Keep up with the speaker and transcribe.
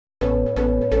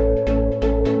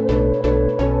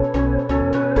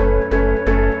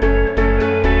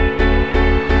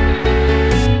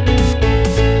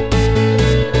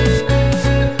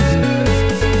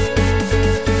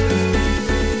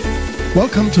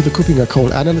Welcome to the Cooking a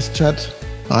Coal Analyst Chat.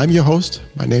 I'm your host.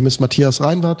 My name is Matthias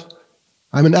Reinwarth.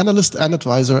 I'm an analyst and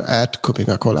advisor at Cooking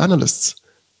a Coal Analysts.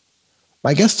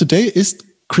 My guest today is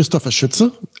Christopher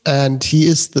Schütze, and he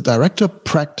is the Director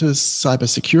Practice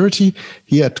Cybersecurity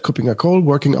here at Cooking a Coal,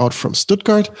 working out from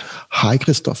Stuttgart. Hi,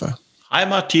 Christopher. Hi,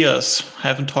 Matthias.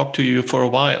 Haven't talked to you for a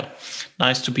while.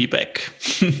 Nice to be back.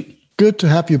 Good to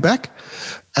have you back.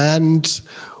 And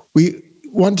we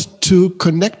want to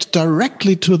connect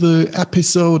directly to the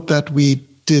episode that we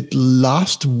did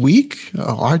last week.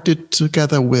 I did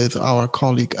together with our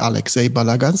colleague Alexei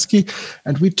Balagansky,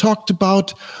 and we talked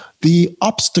about the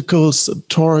obstacles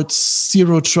towards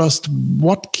zero trust.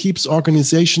 What keeps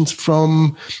organizations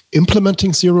from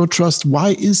implementing zero trust?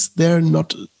 Why is there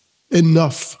not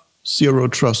enough zero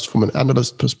trust from an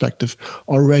analyst perspective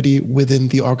already within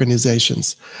the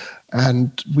organizations?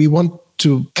 And we want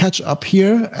to catch up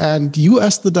here. And you,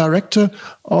 as the director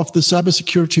of the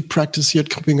cybersecurity practice here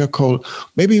at Cooking a Coal,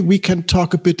 maybe we can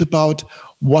talk a bit about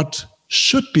what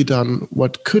should be done,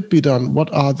 what could be done,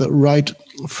 what are the right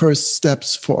first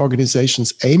steps for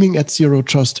organizations aiming at zero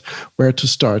trust, where to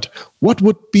start. What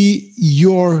would be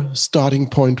your starting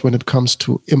point when it comes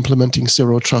to implementing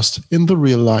zero trust in the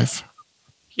real life?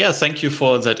 Yeah, thank you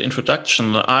for that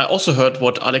introduction. I also heard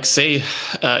what Alexei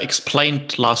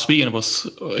explained last week, and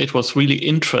it was really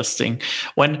interesting.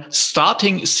 When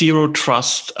starting zero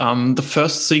trust, the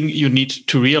first thing you need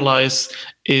to realize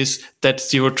is that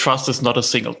zero trust is not a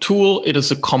single tool. It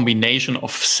is a combination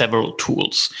of several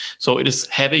tools. So it is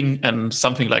having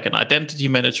something like an identity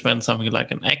management, something like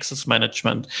an access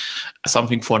management,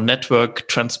 something for network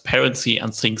transparency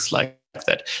and things like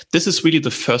that. This is really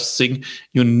the first thing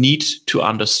you need to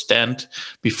understand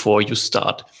before you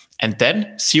start. And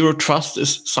then zero trust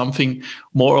is something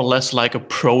more or less like a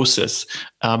process.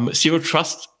 Zero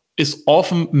trust is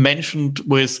often mentioned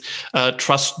with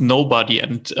trust nobody.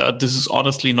 And this is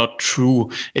honestly not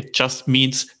true. It just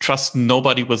means trust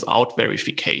nobody without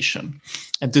verification.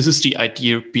 And this is the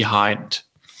idea behind.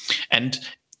 And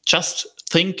just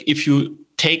think, if you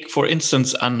take, for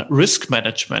instance, a risk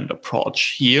management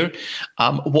approach here,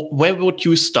 where would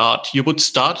you start? You would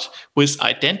start with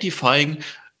identifying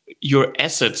your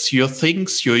assets, your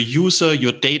things, your user,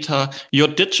 your data, your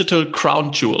digital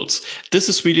crown jewels. This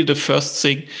is really the first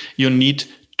thing you need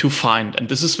to find. And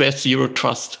this is where zero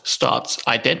trust starts.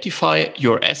 Identify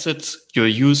your assets, your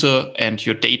user, and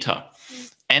your data.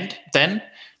 And then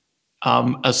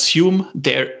assume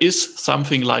there is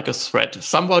something like a threat.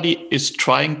 Somebody is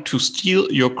trying to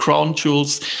steal your crown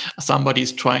jewels. Somebody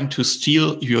is trying to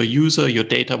steal your user, your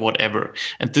data, whatever.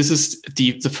 And this is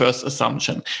the first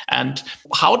assumption. And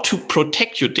how to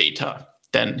protect your data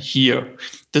then here?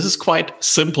 This is quite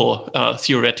simple,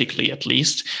 theoretically at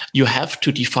least. You have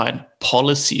to define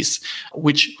policies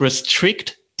which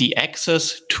restrict the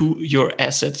access to your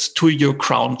assets, to your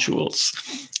crown jewels.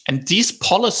 And these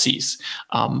policies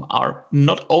are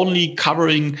not only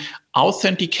covering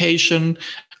authentication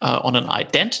on an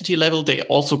identity level, they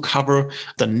also cover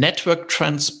the network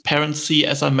transparency,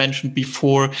 as I mentioned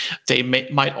before. They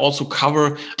might also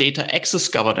cover data access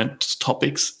governance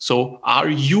topics. So are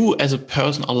you as a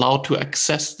person allowed to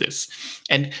access this?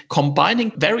 And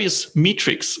combining various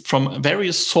metrics from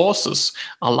various sources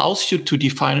allows you to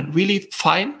define really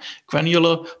fine,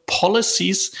 granular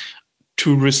policies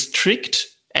to restrict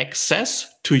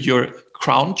access to your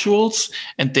crown jewels,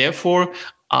 and therefore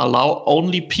allow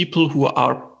only people who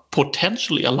are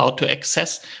potentially allowed to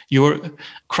access your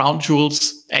crown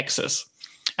jewels access.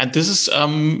 And this is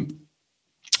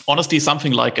honestly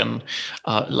something like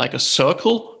a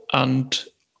circle, and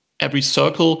every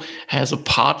circle has a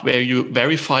part where you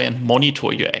verify and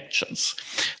monitor your actions.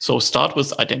 So start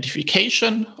with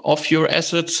identification of your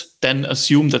assets, then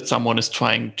assume that someone is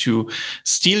trying to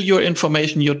steal your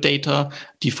information, your data,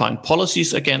 define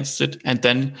policies against it, and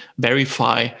then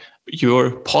verify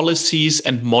your policies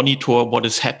and monitor what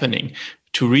is happening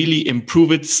to really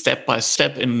improve it step by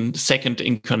step in second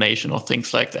incarnation or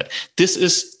things like that. This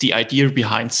is the idea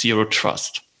behind zero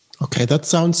trust. Okay, that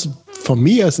sounds, for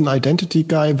me as an identity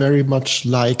guy, very much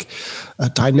like a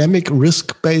dynamic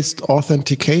risk-based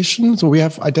authentication. So we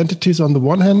have identities on the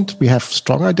one hand, we have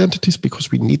strong identities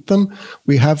because we need them.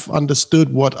 We have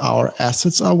understood what our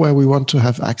assets are, where we want to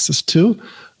have access to.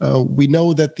 We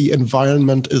know that the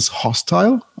environment is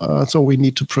hostile, so we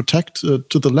need to protect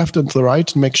to the left and the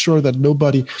right, make sure that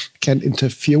nobody can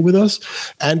interfere with us.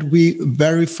 And we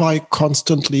verify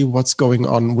constantly what's going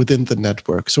on within the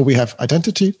network. So we have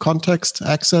identity, context,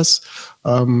 access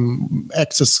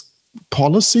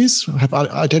policies, have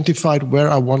identified where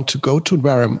I want to go to,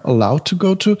 where I'm allowed to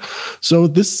go to. So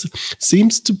this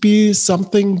seems to be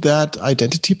something that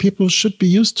identity people should be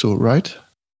used to, right?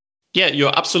 Yeah,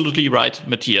 you're absolutely right,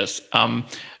 Matthias.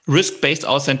 Risk-based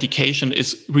authentication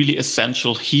is really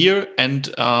essential here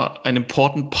and an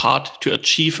important part to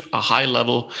achieve a high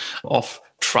level of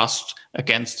trust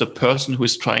against the person who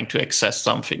is trying to access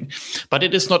something. But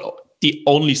it is not the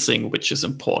only thing which is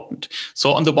important.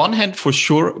 So on the one hand, for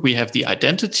sure, we have the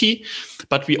identity,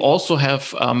 but we also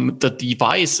have the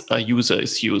device a user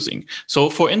is using. So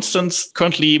for instance,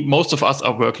 currently, most of us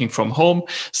are working from home.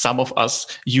 Some of us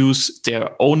use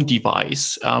their own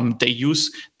device. They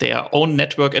use their own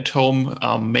network at home,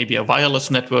 maybe a wireless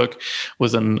network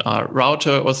with a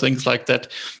router or things like that.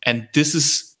 And this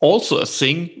is also a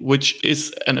thing which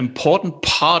is an important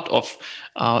part of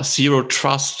zero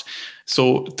trust.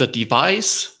 So the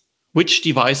device, which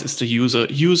device is the user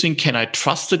using? Can I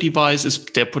trust the device? Is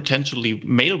there potentially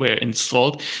malware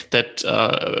installed that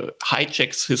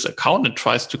hijacks his account and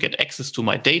tries to get access to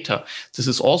my data? This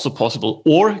is also possible.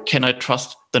 Or can I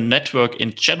trust the network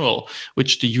in general,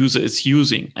 which the user is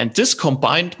using? And this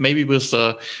combined maybe with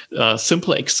a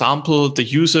simple example, the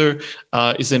user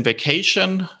is in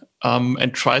vacation,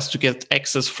 and tries to get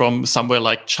access from somewhere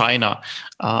like China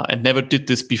and never did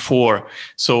this before.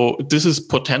 So this is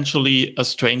potentially a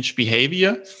strange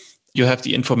behavior. You have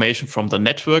the information from the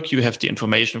network, you have the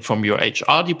information from your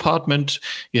HR department,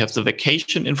 you have the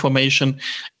vacation information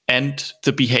and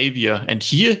the behavior. And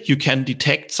here you can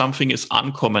detect something is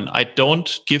uncommon. I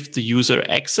don't give the user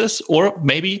access, or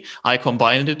maybe I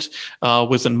combine it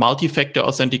with a multi-factor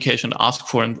authentication, ask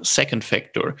for a second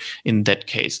factor in that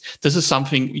case. This is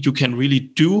something you can really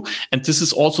do. And this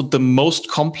is also the most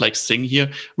complex thing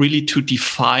here, really to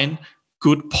define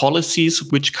good policies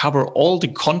which cover all the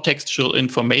contextual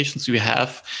informations you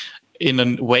have in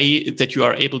a way that you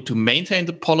are able to maintain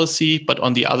the policy, but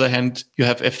on the other hand, you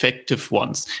have effective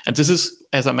ones. And this is,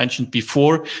 as I mentioned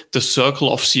before, the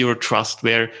circle of zero trust,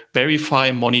 where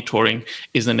verify monitoring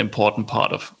is an important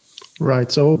part of.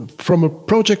 Right. So from a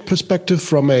project perspective,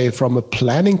 from a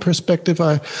planning perspective,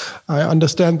 I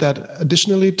understand that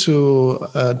additionally to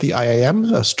the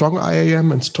IAM, a strong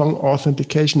IAM and strong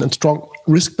authentication and strong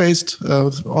risk-based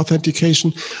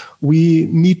authentication, we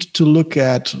need to look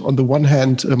at, on the one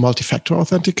hand, multi-factor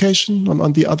authentication.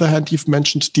 On the other hand, you've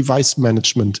mentioned device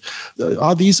management.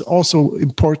 Are these also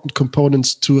important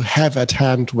components to have at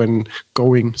hand when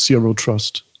going zero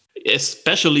trust?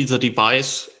 Especially the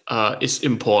device is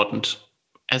important.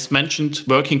 As mentioned,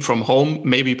 working from home,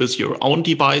 maybe with your own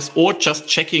device, or just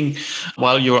checking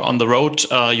while you're on the road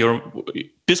your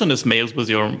business mails with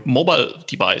your mobile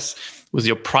device, with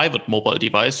your private mobile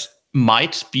device,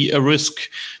 might be a risk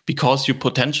because you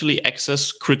potentially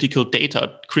access critical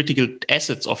data, critical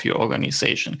assets of your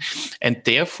organization. And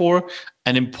therefore,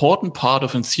 an important part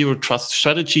of a zero trust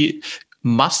strategy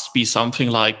must be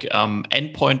something like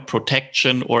endpoint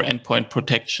protection or endpoint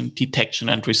protection detection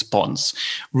and response.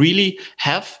 Really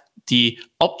have the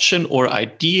option or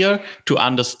idea to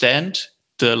understand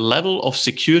the level of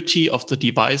security of the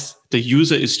device the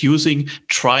user is using,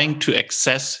 trying to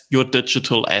access your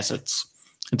digital assets.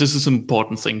 And this is an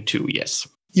important thing too, yes.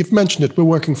 You've mentioned it, we're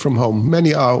working from home.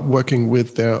 Many are working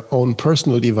with their own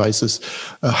personal devices.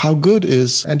 How good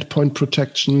is endpoint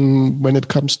protection when it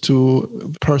comes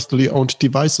to personally owned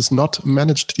devices, not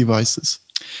managed devices?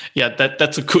 Yeah,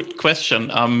 that's a good question,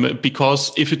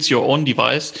 because if it's your own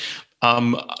device,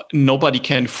 nobody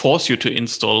can force you to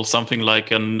install something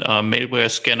like a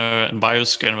malware scanner and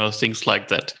virus scanner, things like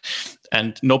that.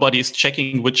 And nobody is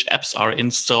checking which apps are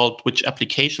installed, which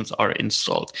applications are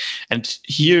installed. And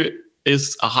here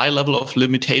is a high level of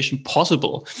limitation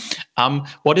possible.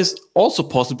 What is also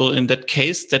possible in that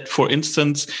case that, for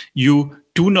instance, you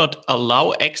do not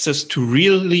allow access to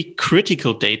really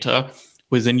critical data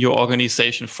within your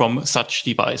organization from such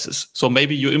devices. So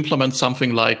maybe you implement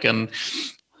something like a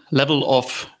level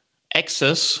of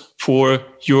access for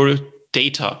your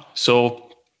data. So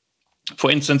for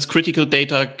instance, critical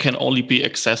data can only be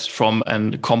accessed from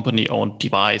a company-owned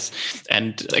device,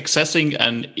 and accessing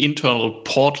an internal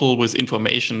portal with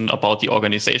information about the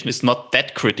organization is not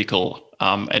that critical.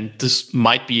 And this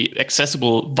might be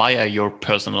accessible via your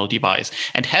personal device.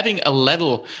 And having a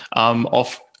level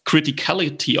of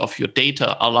criticality of your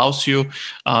data allows you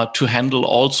to handle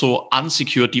also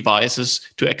unsecured devices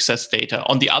to access data.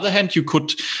 On the other hand, you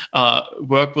could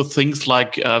work with things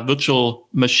like virtual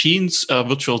machines,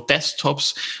 virtual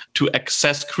desktops to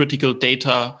access critical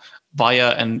data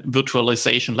via a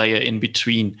virtualization layer in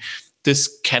between.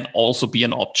 This can also be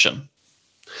an option.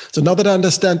 So now that I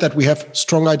understand that we have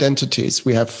strong identities,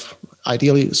 we have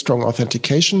ideally strong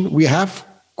authentication. We have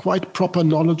quite proper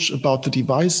knowledge about the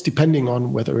device, depending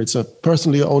on whether it's a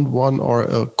personally owned one or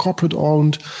a corporate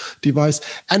owned device.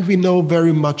 And we know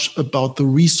very much about the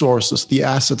resources, the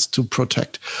assets to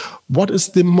protect. What is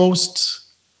the most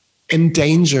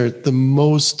endangered, the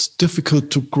most difficult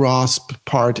to grasp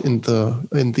part in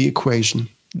the equation?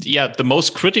 Yeah, the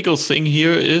most critical thing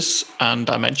here is, and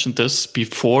I mentioned this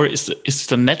before, is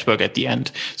the network at the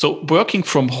end. So working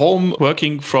from home,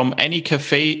 working from any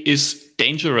cafe is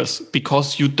dangerous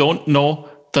because you don't know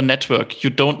the network. You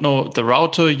don't know the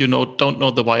router, don't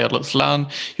know the wireless LAN,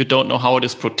 you don't know how it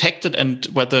is protected and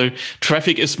whether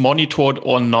traffic is monitored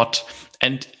or not.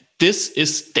 And this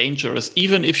is dangerous.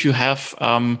 Even if you have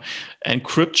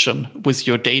encryption with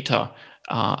your data,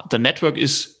 the network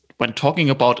is, when talking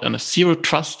about a zero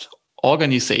trust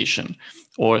organization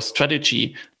or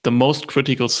strategy, the most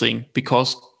critical thing,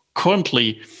 because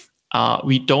currently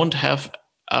we don't have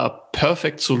a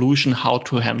perfect solution how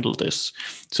to handle this.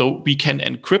 So we can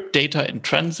encrypt data in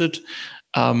transit.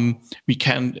 We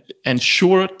can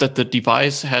ensure that the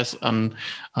device has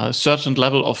a certain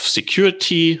level of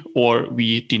security, or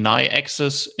we deny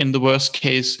access in the worst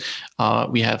case.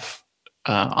 We have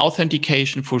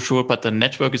authentication for sure, but the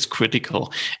network is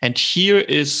critical. And here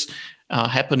is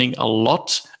happening a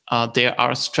lot. There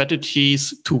are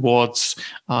strategies towards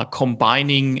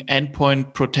combining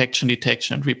endpoint protection,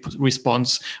 detection, and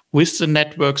response with the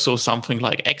network. So something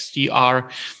like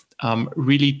XDR,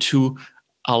 really to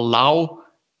allow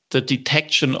the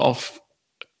detection of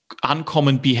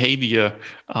uncommon behavior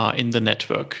in the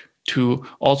network, to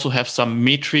also have some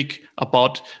metric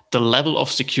about the level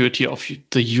of security of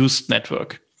the used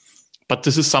network. But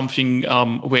this is something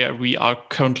where we are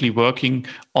currently working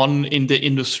on in the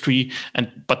industry,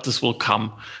 but this will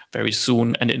come very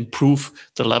soon and improve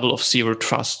the level of zero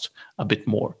trust a bit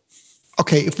more.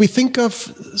 Okay, if we think of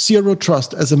zero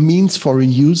trust as a means for a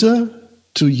user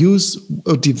to use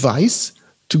a device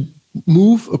to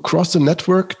move across the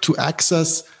network to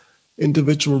access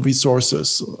individual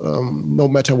resources, no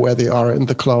matter where they are, in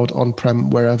the cloud,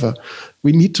 on-prem, wherever.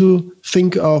 We need to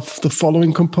think of the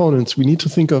following components. We need to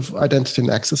think of identity and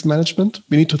access management.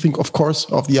 We need to think, of course,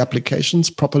 of the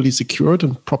applications properly secured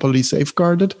and properly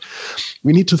safeguarded.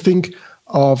 We need to think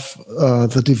of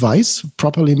the device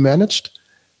properly managed,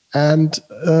 and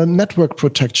network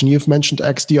protection. You've mentioned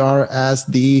XDR as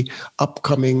the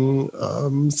upcoming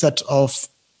set of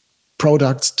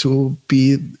products to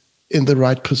be in the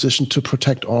right position to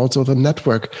protect also the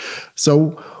network.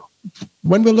 So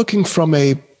when we're looking from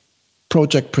a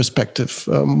project perspective,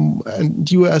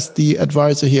 and you as the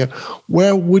advisor here,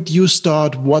 where would you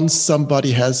start once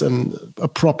somebody has a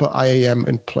proper IAM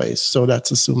in place? So let's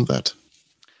assume that.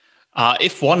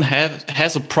 If one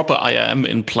has a proper IAM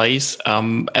in place,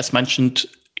 as mentioned,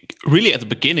 really at the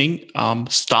beginning,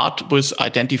 start with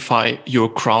identify your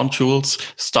crown jewels,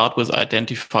 start with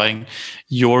identifying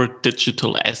your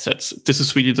digital assets. This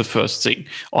is really the first thing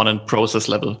on a process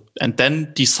level. And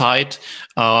then decide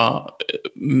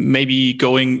maybe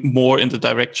going more in the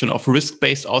direction of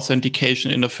risk-based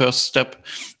authentication in the first step.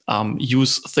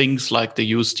 Use things like the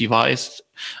used device,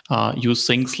 use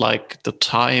things like the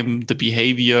time, the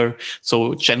behavior,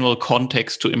 so general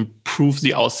context to improve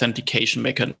the authentication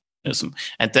mechanism.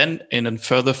 And then in a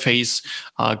further phase,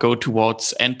 go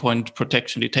towards endpoint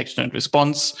protection, detection, and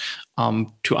response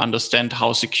to understand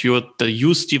how secure the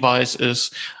used device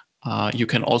is. You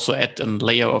can also add a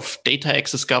layer of data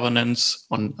access governance,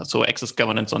 so access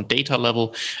governance on data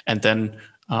level, and then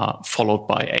followed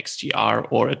by XDR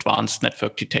or advanced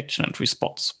network detection and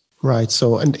response. Right.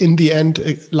 So, and in the end,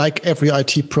 like every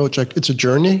IT project, it's a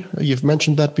journey. You've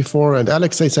mentioned that before, and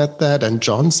Alexei said that, and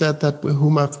John said that,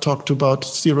 whom I've talked to about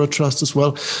zero trust as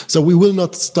well. So we will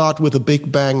not start with a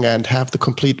big bang and have the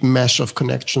complete mesh of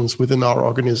connections within our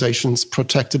organizations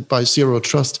protected by zero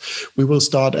trust. We will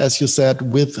start, as you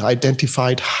said, with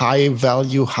identified high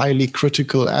value, highly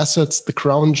critical assets, the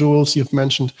crown jewels you've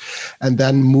mentioned, and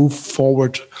then move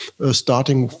forward,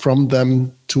 starting from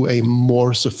them to a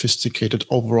more sophisticated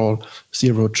overall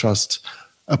zero trust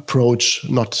approach,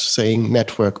 not saying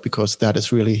network, because that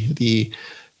is really the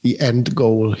end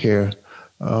goal here.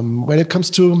 When it comes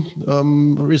to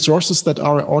resources that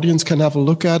our audience can have a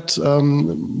look at,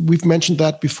 we've mentioned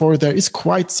that before. There is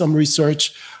quite some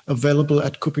research available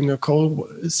at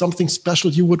KuppingerCole. Is something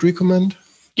special you would recommend?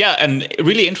 Yeah, and a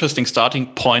really interesting starting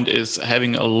point is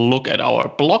having a look at our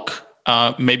blog.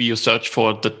 Maybe you search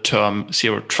for the term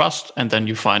zero trust, and then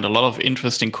you find a lot of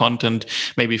interesting content,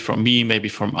 maybe from me, maybe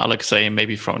from Alexei,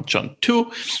 maybe from John too.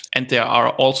 And there are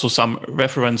also some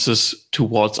references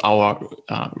towards our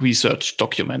research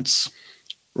documents.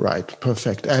 Right,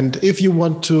 perfect. And if you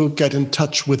want to get in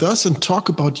touch with us and talk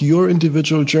about your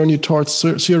individual journey towards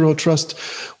zero trust,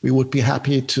 we would be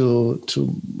happy to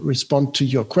respond to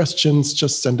your questions.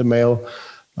 Just send a mail.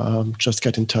 Just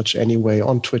get in touch anyway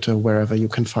on Twitter, wherever you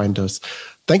can find us.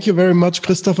 Thank you very much,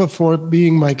 Christopher, for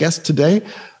being my guest today,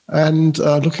 and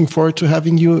looking forward to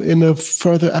having you in a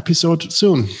further episode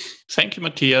soon. Thank you,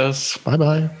 Matthias.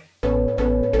 Bye-bye.